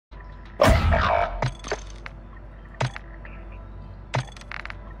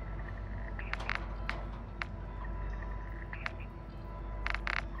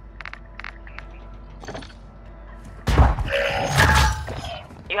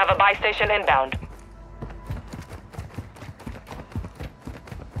You have a buy station inbound.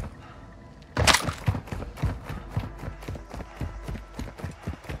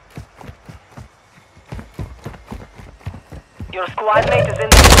 Your squad mate is in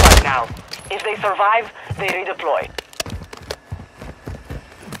the gulag now. If they survive, they redeploy.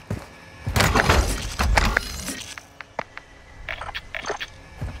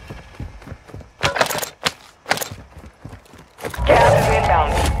 Gas is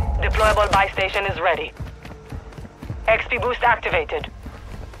inbound. Deployable buy station is ready. XP boost activated.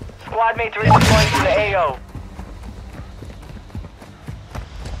 Squad mates redeploying to the AO.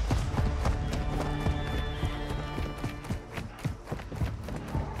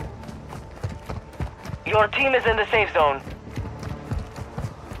 Your team is in the safe zone.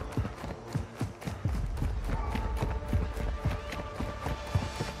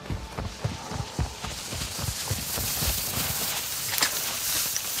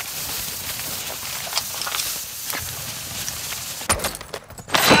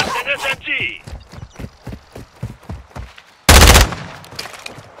 Captain SMG!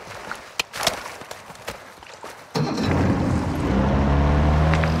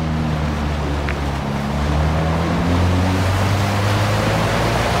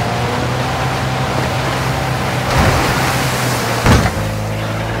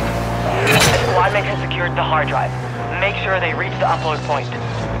 Squadmate has secured the hard drive. Make sure they reach the upload point.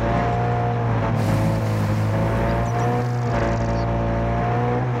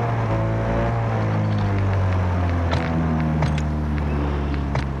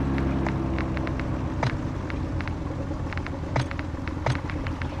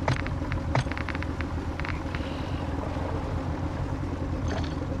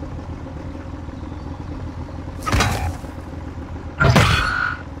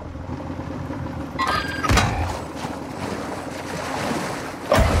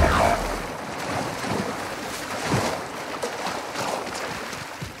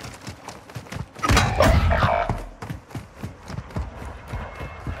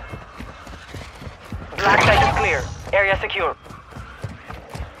 Black site is clear. Area secure.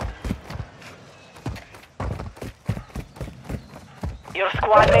 Your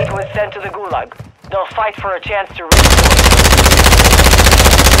squad mate was sent to the gulag. They'll fight for a chance to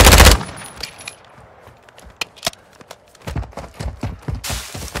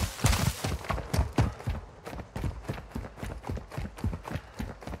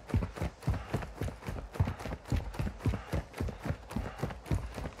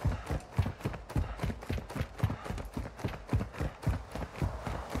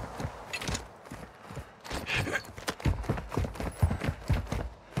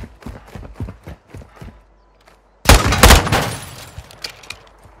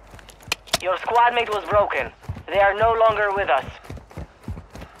Your squad mate was broken. They are no longer with us.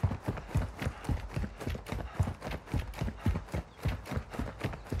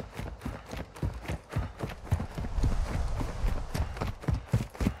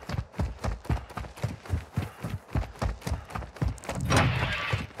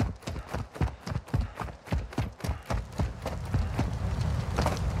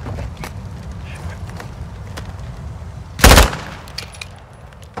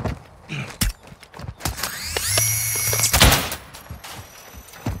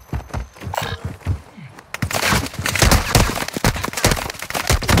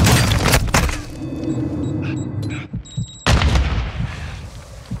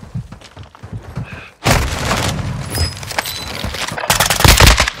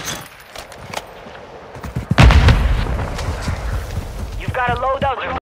 Got a loadout.